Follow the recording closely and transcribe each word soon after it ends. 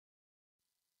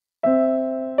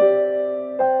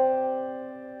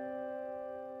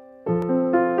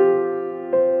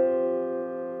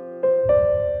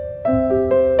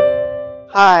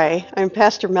Hi, I'm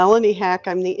Pastor Melanie Haack.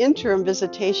 I'm the interim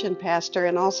visitation pastor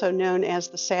and also known as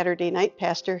the Saturday night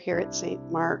pastor here at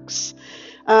St. Mark's.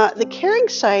 The caring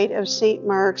site of St.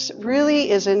 Mark's really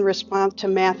is in response to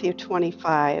Matthew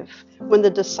 25, when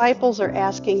the disciples are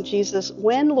asking Jesus,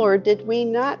 "When, Lord, did we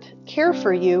not care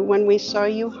for you when we saw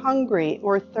you hungry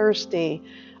or thirsty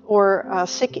or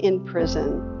sick in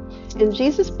prison?" And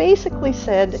Jesus basically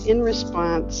said in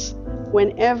response,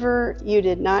 "Whenever you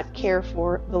did not care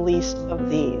for the least of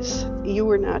these, you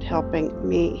were not helping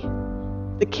me."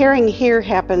 The caring here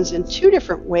happens in two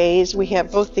different ways. We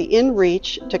have both the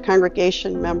in-reach to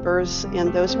congregation members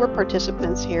and those who are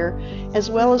participants here, as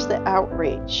well as the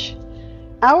outreach.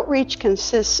 Outreach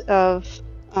consists of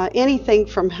anything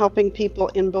from helping people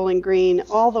in Bowling Green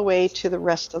all the way to the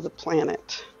rest of the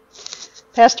planet.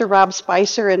 Pastor Rob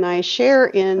Spicer and I share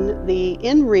in the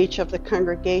in-reach of the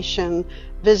congregation,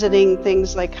 visiting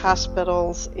things like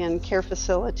hospitals and care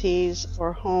facilities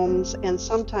or homes, and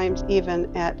sometimes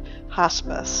even at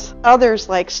hospice. Others,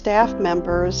 like staff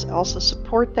members, also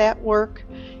support that work.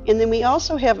 And then we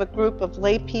also have a group of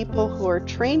lay people who are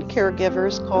trained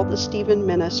caregivers called the Stephen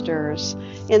Ministers,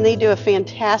 and they do a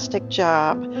fantastic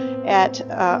job at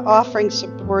offering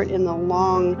support in the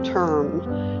long term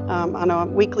on a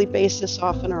weekly basis,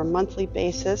 often, or a monthly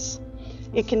basis.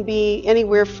 It can be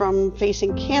anywhere from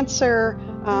facing cancer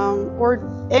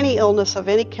or any illness of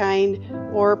any kind,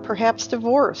 or perhaps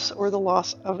divorce or the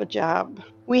loss of a job.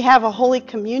 We have a Holy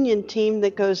Communion team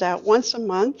that goes out once a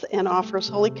month and offers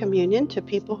Holy Communion to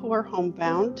people who are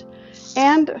homebound.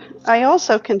 And I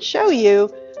also can show you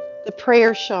the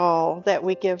prayer shawl that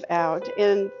we give out.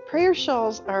 And prayer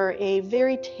shawls are a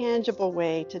very tangible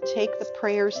way to take the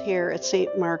prayers here at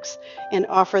St. Mark's and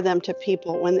offer them to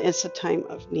people when it's a time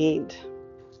of need.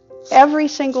 Every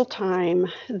single time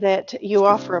that you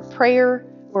offer a prayer,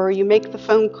 or you make the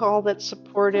phone call that's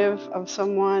supportive of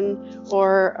someone,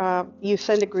 or you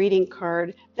send a greeting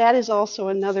card, that is also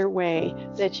another way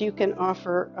that you can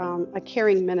offer a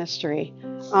caring ministry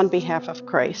on behalf of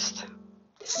Christ.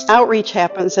 Outreach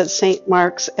happens at St.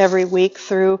 Mark's every week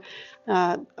through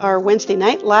our Wednesday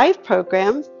night live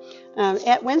program.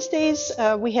 At Wednesdays,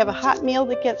 we have a hot meal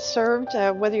that gets served,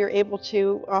 whether you're able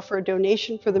to offer a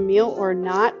donation for the meal or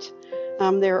not.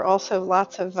 There are also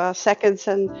lots of seconds,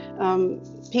 and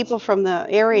people from the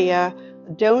area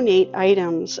donate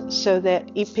items so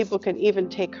that people can even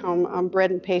take home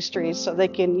bread and pastries so they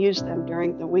can use them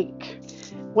during the week.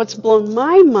 What's blown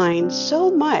my mind so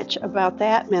much about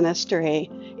that ministry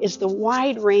is the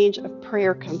wide range of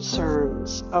prayer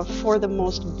concerns for the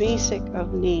most basic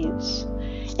of needs.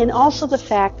 And also the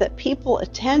fact that people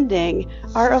attending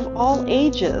are of all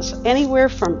ages, anywhere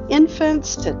from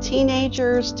infants to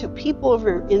teenagers to people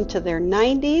over into their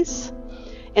 90s.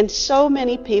 And so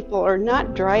many people are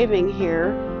not driving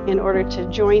here in order to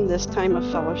join this time of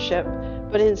fellowship,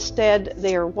 but instead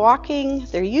they are walking,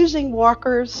 they're using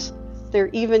walkers, they're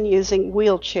even using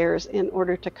wheelchairs in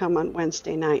order to come on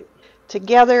Wednesday night.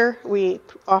 Together we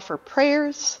offer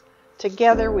prayers.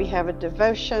 Together we have a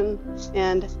devotion,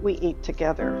 and we eat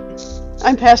together.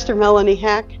 I'm Pastor Melanie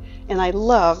Haack, and I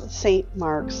love St.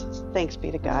 Mark's. Thanks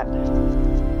be to God.